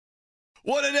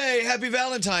What a day. Happy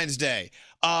Valentine's Day.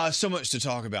 So much to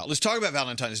talk about. Let's talk about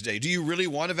Valentine's Day. Do you really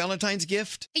want a Valentine's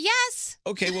gift? Yes.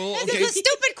 Okay, well, This okay. is a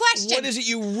stupid question. What is it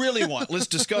you really want? Let's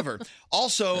discover.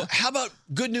 Also, how about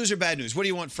good news or bad news? What do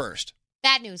you want first?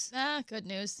 Bad news. Good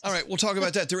news. All right, we'll talk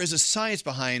about that. There is a science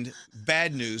behind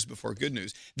bad news before good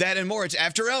news. That and more. It's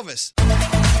After Elvis.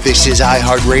 This is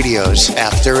iHeartRadio's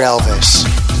After Elvis.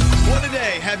 What a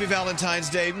day. Happy Valentine's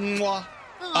Day. Mwah.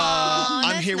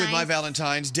 I'm that's here with my nice.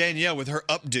 Valentine's, Danielle, with her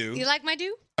updo. You like my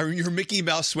do? Your Mickey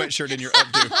Mouse sweatshirt and your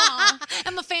updo.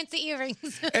 And my fancy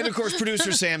earrings. And, of course,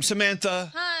 producer Sam.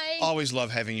 Samantha. Hi. Always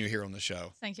love having you here on the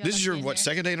show. Thank you. I This love is your, being what, here.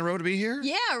 second day in a row to be here?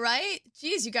 Yeah, right?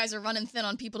 Jeez, you guys are running thin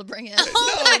on people to bring in. No,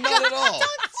 not at all.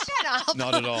 Shut up.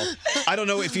 Not at all. I don't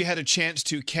know if you had a chance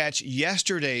to catch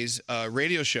yesterday's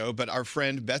radio show, but our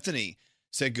friend Bethany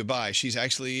said goodbye. She's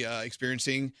actually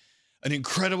experiencing an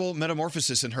incredible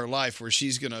metamorphosis in her life where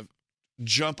she's going to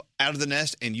jump out of the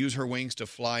nest and use her wings to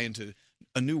fly into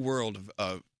a new world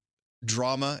of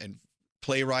drama and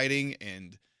playwriting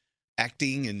and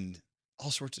acting and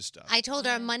all sorts of stuff. I told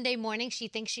her on Monday morning she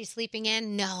thinks she's sleeping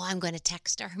in. No, I'm going to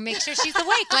text her. Make sure she's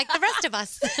awake like the rest of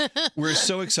us. We're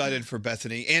so excited for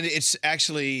Bethany, and it's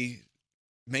actually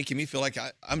making me feel like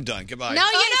I'm done. Goodbye. No,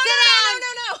 you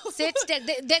no. sit down.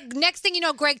 The next thing you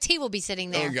know, Greg T will be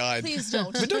sitting there. Oh, God. Please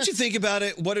don't. But don't you think about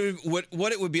it? What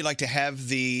it would be like to have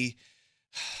the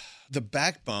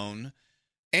backbone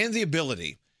and the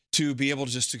ability to be able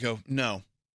to just to go, no,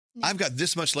 I've got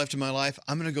this much left in my life.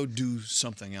 I'm going to go do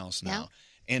something else now.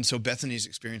 And so Bethany's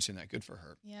experiencing that. Good for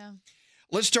her. Yeah.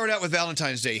 Let's start out with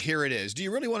Valentine's Day. Here it is. Do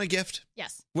you really want a gift?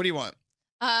 Yes. What do you want?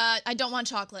 I don't want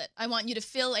chocolate. I want you to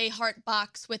fill a heart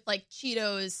box with like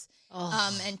Cheetos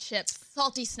and chips,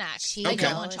 salty snacks. I Cheetos.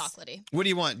 don't want chocolatey. What do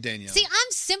you want, Danielle? See,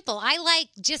 I'm simple. I like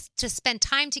just to spend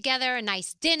time together, a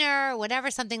nice dinner, whatever,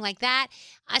 something like that.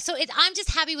 I'm just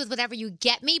happy with whatever you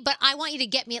get me, but I want you to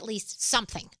get me at least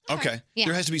something. Okay. Yeah.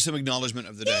 There has to be some acknowledgement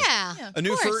of the day. Yeah. A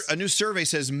new Of course. a new survey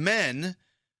says men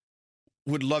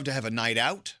would love to have a night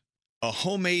out, a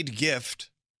homemade gift,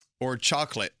 or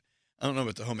chocolate. I don't know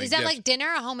about the homemade Is that gift. like dinner,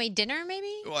 a homemade dinner,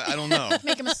 maybe? Well, I don't know.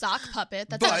 Make him a sock puppet.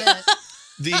 That's But- about it.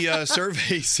 The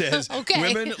survey says Okay.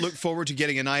 women look forward to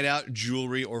getting a night out,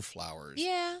 jewelry, or flowers.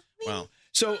 Yeah. Wow.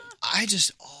 So I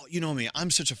just, you know me, I'm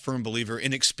such a firm believer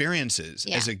in experiences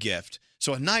Yeah. as a gift.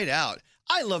 So a night out,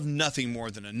 I love nothing more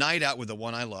than a night out with the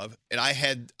one I love. And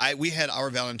we had our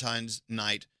Valentine's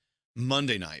night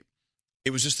Monday night. It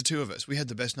was just the two of us. We had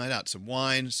the best night out. Some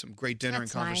wine, some great dinner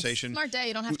That's and conversation. Smart day.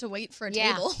 You don't have to wait for a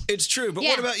Yeah. table. It's true. But Yeah.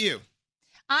 what about you?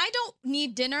 I don't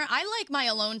need dinner. I like my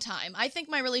alone time. I think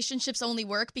my relationships only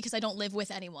work because I don't live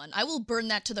with anyone. I will burn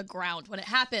that to the ground when it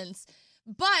happens.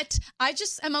 But I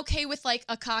just am okay with like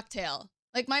a cocktail.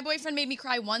 Like my boyfriend made me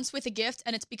cry once with a gift,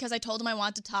 and it's because I told him I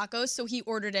wanted tacos, so he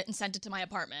ordered it and sent it to my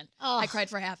apartment. Oh. I cried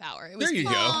for a half hour. It was There you go.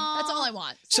 That's all I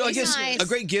want. So I guess nice. a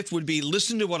great gift would be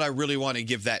listen to what I really want and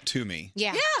give that to me.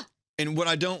 Yeah. Yeah. And what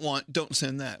I don't want, don't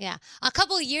send that. Yeah. A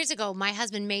couple of years ago, my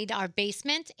husband made our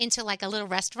basement into like a little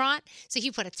restaurant. So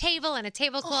he put a table and a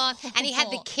tablecloth, and he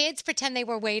had the kids pretend they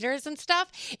were waiters and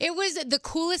stuff. It was the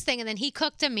coolest thing. And then he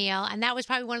cooked a meal, and that was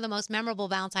probably one of the most memorable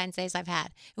Valentine's Days I've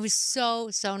had. It was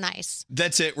so, so nice.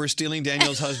 That's it. We're stealing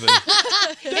Danielle's husband.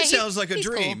 That sounds like a he's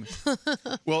dream.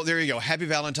 Well, there you go. Happy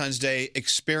Valentine's Day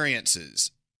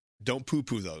experiences. Don't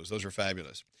poo-poo those. Those are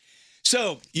fabulous.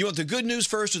 So, you want the good news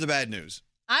first or the bad news?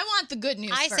 I want the good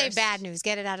news I first. say bad news.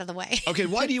 Get it out of the way. Okay,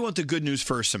 why do you want the good news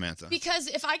first, Samantha? Because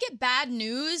if I get bad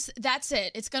news, that's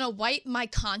it. It's going to wipe my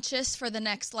conscience for the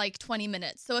next like 20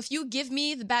 minutes. So if you give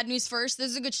me the bad news first,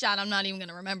 there's a good shot I'm not even going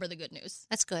to remember the good news.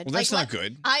 That's good. Well, that's Like, not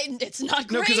good. It's not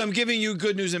great. No, because I'm giving you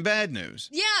good news and bad news.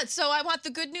 Yeah, so I want the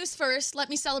good news first. Let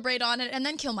me celebrate on it and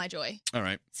then kill my joy. All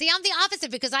right. See, I'm the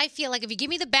opposite because I feel like if you give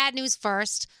me the bad news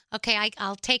first, okay,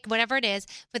 I'll take whatever it is,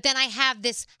 but then I have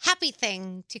this happy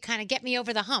thing to kind of get me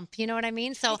over the hump. You know what I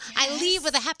mean? So I leave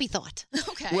with a happy thought.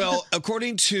 Okay. Well,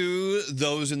 according to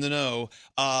those in the know,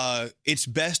 it's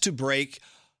best to break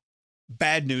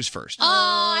bad news first. Oh,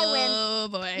 I win. Oh,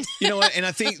 boy. You know what? And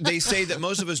I think they say that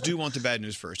most of us do want the bad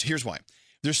news first. Here's why.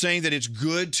 They're saying that it's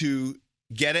good to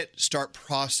get it, start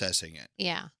processing it.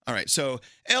 Yeah. All right. So,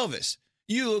 Elvis,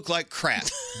 you look like crap.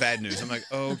 Bad news. I'm like,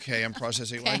 okay, I'm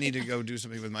processing. Well, I need to go do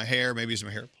something with my hair, maybe some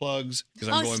hair plugs because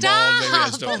I'm Oh, going stop. bald. Maybe I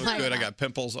just Oh, don't look my good. I God. got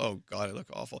pimples. Oh, God, I look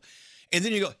awful. And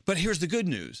then you go, but here's the good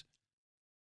news.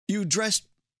 You dressed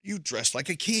like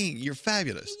a king. You're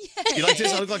fabulous. You like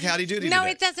this? I look like Howdy Doody No,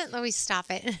 today. it doesn't. Let me stop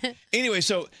it. Anyway,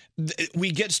 so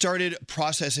we get started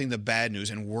processing the bad news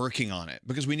and working on it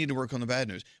because we need to work on the bad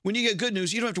news. When you get good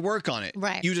news, you don't have to work on it.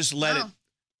 Right. You just let Oh.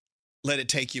 it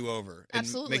take you over and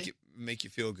Absolutely. make you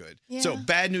feel good. Yeah. So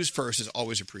bad news first is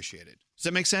always appreciated. Does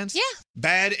that make sense? Yeah.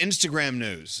 Bad Instagram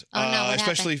news. Oh, no, what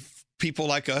especially happened? people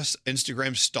like us,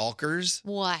 Instagram stalkers.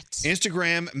 What?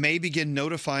 Instagram may begin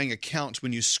notifying accounts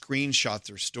when you screenshot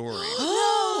their story.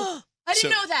 I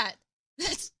didn't know that.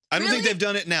 I don't think Really? they've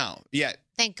done it now yet.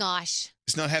 Thank gosh.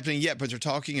 It's not happening yet, but they're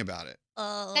talking about it.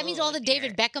 Oh, That means all the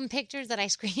David Beckham pictures that I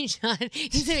screenshot.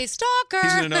 He's a stalker.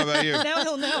 He's going to know about you. Now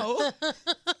he'll know.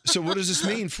 So what does this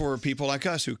mean for people like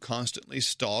us who constantly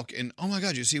stalk and, oh my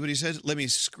God, you see what he said? Let me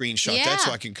screenshot Yeah. that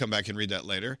so I can come back and read that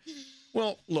later.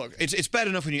 Well, look, it's bad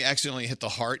enough when you accidentally hit the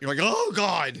heart. You're like, oh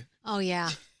God. Oh yeah.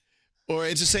 Or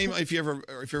it's the same if you're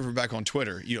ever back on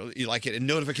Twitter. You like it in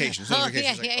notifications. Oh,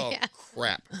 Notifications yeah, like, yeah. oh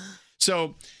crap.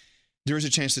 So there is a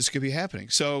chance this could be happening.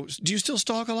 So do you still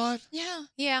stalk a lot? Yeah,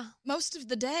 Yeah. most of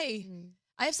the day.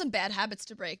 I have some bad habits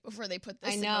to break before they put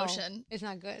this I in know. motion. It's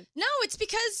not good. No, it's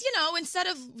because, instead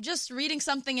of just reading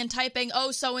something and typing, oh,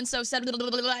 so-and-so said, blah,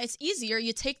 blah, blah, blah, it's easier.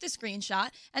 You take the screenshot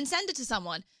and send it to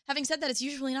someone. Having said that, it's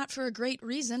usually not for a great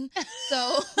reason.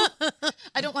 So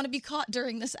I don't want to be caught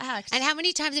during this act. And how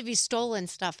many times have you stolen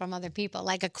stuff from other people,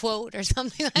 like a quote or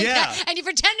something like Yeah. that, and you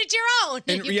pretend it's your own?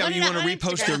 And put you it want to on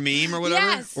repost their Instagram. meme or whatever?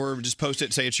 Yes. Or just post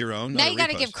it, say it's your own? Now not you a got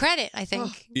to repost. give credit, I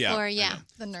think. Yeah, Or I yeah. know.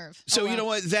 The nerve. So Oh, you know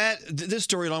well. what this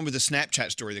story along with the Snapchat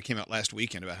story that came out last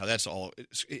weekend about how that's all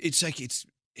it's like it's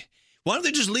why don't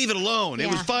they just leave it alone? It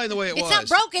was Yeah. fine the way it was. It's not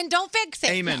broken. Don't fix it.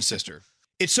 Amen, sister.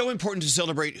 It's so important to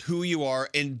celebrate who you are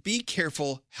and be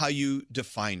careful how you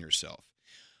define yourself.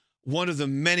 One of the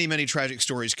many, many tragic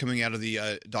stories coming out of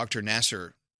the Dr.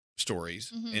 Nasser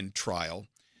stories in trial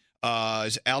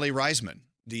is Ali Reisman,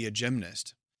 the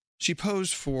gymnast. She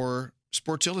posed for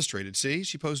Sports Illustrated. See,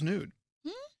 she posed nude.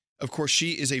 Of course,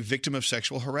 she is a victim of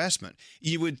sexual harassment.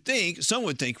 Some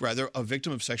would think, rather, a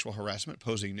victim of sexual harassment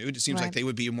posing nude. It seems like Right. they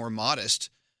would be more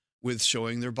modest with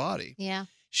showing their body. Yeah.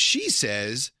 She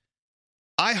says,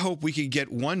 I hope we can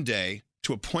get one day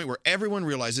to a point where everyone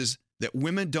realizes that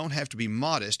women don't have to be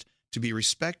modest to be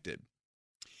respected.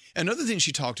 Another thing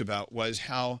she talked about was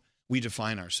how we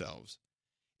define ourselves.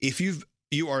 If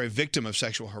you are a victim of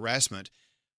sexual harassment,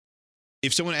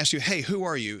 if someone asks you, hey, who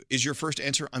are you? Is your first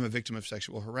answer, I'm a victim of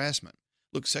sexual harassment.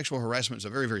 Look, sexual harassment is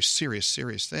a very, very serious,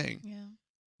 serious thing. Yeah.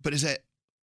 But is that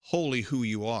wholly who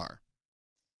you are?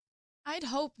 I'd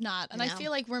hope not. And I No. feel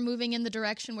like we're moving in the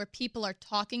direction where people are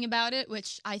talking about it,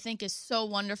 which I think is so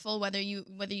wonderful, whether you've,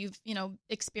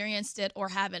 experienced it or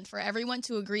haven't. For everyone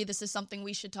to agree this is something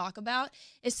we should talk about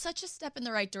is such a step in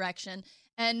the right direction.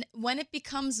 And when it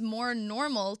becomes more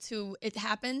normal to it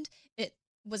happened, it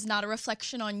was not a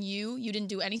reflection on you. You didn't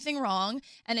do anything wrong,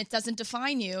 and it doesn't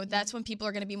define you. That's when people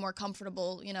are going to be more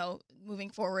comfortable, moving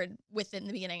forward within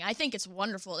the beginning. I think it's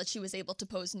wonderful that she was able to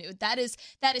pose nude. That is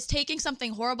taking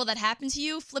something horrible that happened to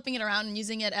you, flipping it around and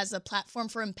using it as a platform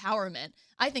for empowerment.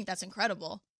 I think that's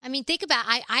incredible. I mean, think about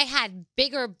I had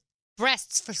bigger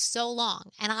breasts for so long,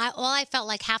 and all I felt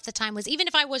like half the time was, even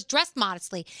if I was dressed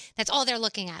modestly, that's all they're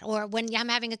looking at. Or when I'm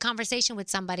having a conversation with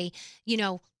somebody,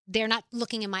 they're not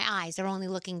looking in my eyes. They're only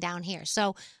looking down here.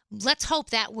 So let's hope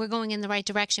that we're going in the right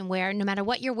direction where no matter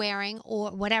what you're wearing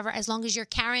or whatever, as long as you're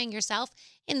carrying yourself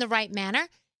in the right manner,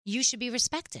 you should be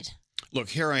respected. Look,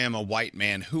 here I am, a white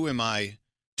man. Who am I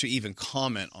to even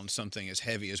comment on something as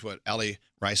heavy as what Ali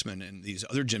Reisman and these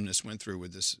other gymnasts went through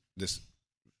with this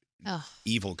Oh.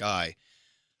 evil guy?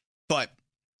 But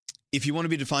if you want to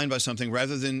be defined by something,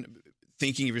 rather than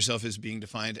thinking of yourself as being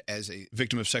defined as a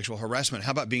victim of sexual harassment,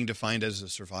 how about being defined as a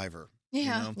survivor?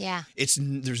 Yeah. Yeah.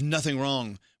 There's nothing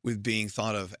wrong with being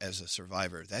thought of as a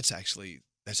survivor. That's actually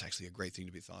a great thing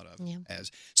to be thought of as.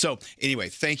 So anyway,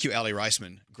 thank you, Ali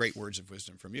Reisman. Great words of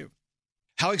wisdom from you.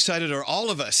 How excited are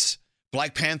all of us?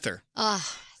 Black Panther.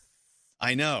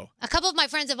 I know. A couple of my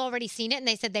friends have already seen it, and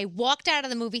they said they walked out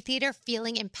of the movie theater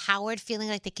feeling empowered, feeling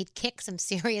like they could kick some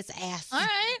serious ass. All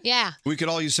right. Yeah. We could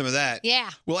all use some of that.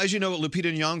 Yeah. Well, as you know,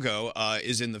 Lupita Nyong'o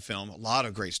is in the film. A lot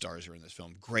of great stars are in this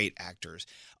film. Great actors.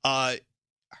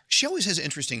 She always has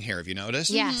interesting hair. Have you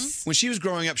noticed? Yes. When she was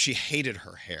growing up, she hated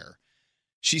her hair.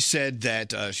 She said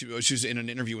that she was in an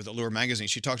interview with Allure magazine.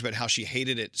 She talked about how she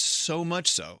hated it so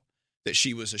much so that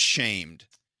she was ashamed.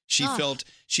 She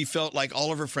felt like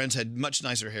all of her friends had much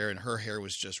nicer hair and her hair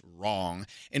was just wrong.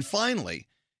 And finally,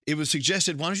 it was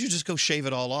suggested, why don't you just go shave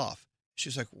it all off?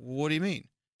 She's like, what do you mean?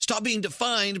 Stop being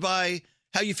defined by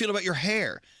how you feel about your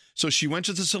hair. So she went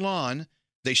to the salon.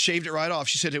 They shaved it right off.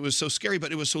 She said it was so scary,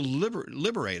 but it was so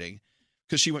liberating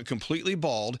because she went completely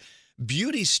bald.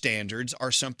 Beauty standards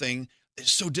are something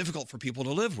that's so difficult for people to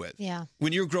live with. Yeah.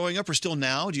 When you're growing up or still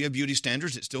now, do you have beauty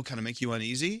standards that still kind of make you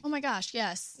uneasy? Oh my gosh,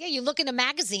 yes. Yeah, you look in a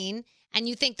magazine and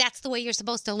you think that's the way you're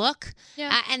supposed to look.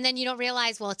 Yeah. And then you don't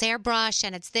realize, well, it's airbrush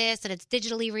and it's this and it's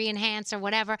digitally re-enhanced or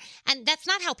whatever. And that's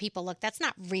not how people look. That's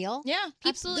not real. Yeah, People,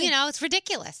 absolutely. You know, it's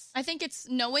ridiculous. I think it's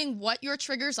knowing what your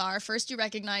triggers are. First, you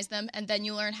recognize them, and then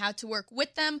you learn how to work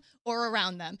with them or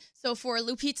around them. So for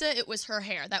Lupita, it was her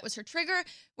hair. That was her trigger.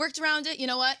 Worked around it. You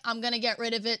know what? I'm going to get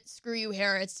rid of it. Screw you,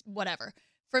 hair. It's whatever.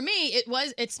 For me,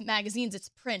 it's magazines, it's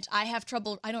print. I have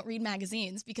trouble, I don't read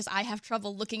magazines because I have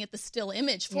trouble looking at the still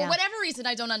image for whatever reason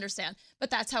I don't understand.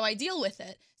 But that's how I deal with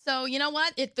it. So you know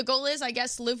what? The goal is, I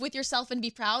guess, live with yourself and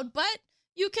be proud, but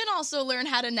you can also learn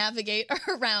how to navigate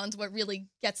around what really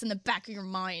gets in the back of your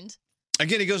mind.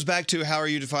 Again, it goes back to how are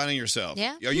you defining yourself?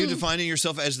 Yeah. Are you defining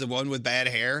yourself as the one with bad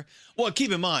hair? Well,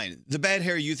 keep in mind, the bad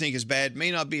hair you think is bad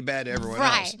may not be bad to everyone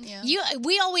else. Right. Yeah.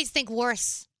 We always think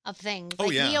worse of things. Oh,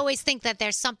 Like, yeah. We always think that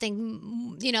there's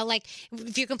something, you know, like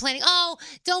if you're complaining, oh,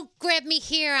 don't grab me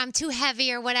here, I'm too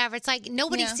heavy or whatever. It's like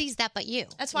nobody Yeah. sees that but you.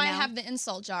 That's why you I know? have the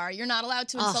insult jar. You're not allowed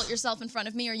to insult yourself in front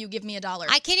of me or you give me $1.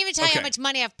 I can't even tell you Okay. how much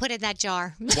money I've put in that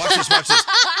jar. Watch this, watch this.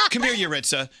 Come here,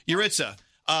 Yuritsa.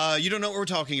 Yuritsa, you don't know what we're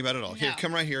talking about at all. Here, No.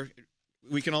 come right here.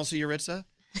 We can all see Yuritsa.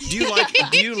 Do you like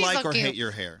so or cute. hate your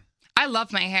hair? I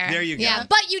love my hair. There you go. Yeah,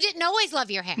 but you didn't always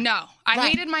love your hair. No, I Right.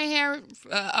 hated my hair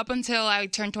up until I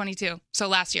turned 22. So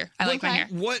last year, I like my hair.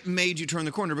 What made you turn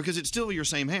the corner? Because it's still your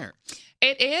same hair.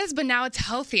 It is, but now it's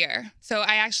healthier. So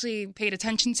I actually paid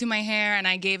attention to my hair and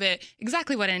I gave it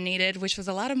exactly what it needed, which was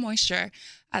a lot of moisture,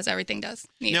 as everything does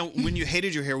need. Now, when you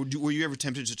hated your hair, were you ever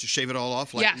tempted to shave it all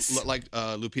off? Like, Yes. Like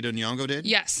Lupita Nyong'o did?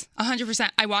 Yes, 100%.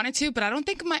 I wanted to, but I don't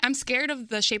think I'm scared of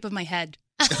the shape of my head.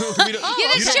 We don't- Yeah,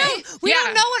 that's you don't- true. We Yeah.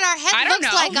 don't know what our I head don't looks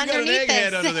know. like You got an underneath egghead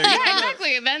this. under there. Yeah,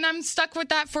 exactly. Then I'm stuck with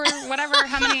that for whatever,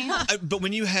 how many. But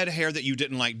when you had hair that you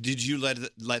didn't like, did you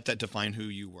let that define who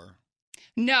you were?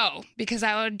 No, because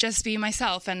I would just be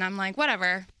myself. And I'm like,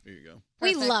 whatever. There you go.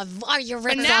 We Perfect. love our Yuritsa.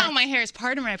 But now my hair is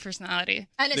part of my personality.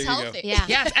 And it's There you go. healthy. Yeah.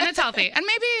 Yes, and it's healthy. And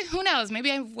maybe, who knows,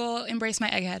 maybe I will embrace my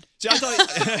egghead. See, I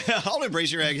thought I'll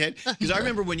embrace your egghead because I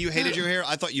remember when you hated your hair,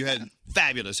 I thought you had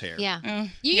fabulous hair. Yeah.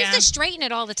 You yeah. used to straighten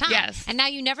it all the time. Yes. And now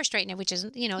you never straighten it, which is,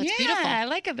 you know, it's yeah, beautiful. I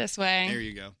like it this way. There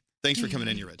you go. Thanks for coming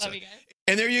in, Yuritsa. Love you guys.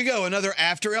 And there you go, another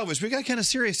After Elvis. We got kind of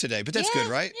serious today, but that's Yeah.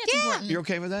 good, right? Yeah, it's important. You're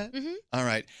okay with that? Mm-hmm. All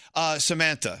right.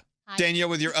 Samantha, Hi. Danielle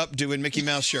with your updo and Mickey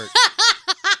Mouse shirt.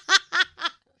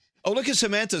 Oh, look at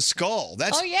Samantha's skull.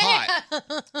 That's hot.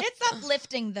 It's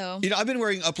uplifting, though. You know, I've been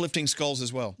wearing uplifting skulls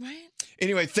as well. Right?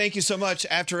 Anyway, thank you so much,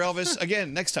 After Elvis.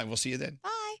 Again, next time. We'll see you then.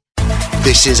 Bye.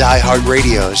 This is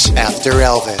iHeartRadio's After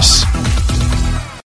Elvis.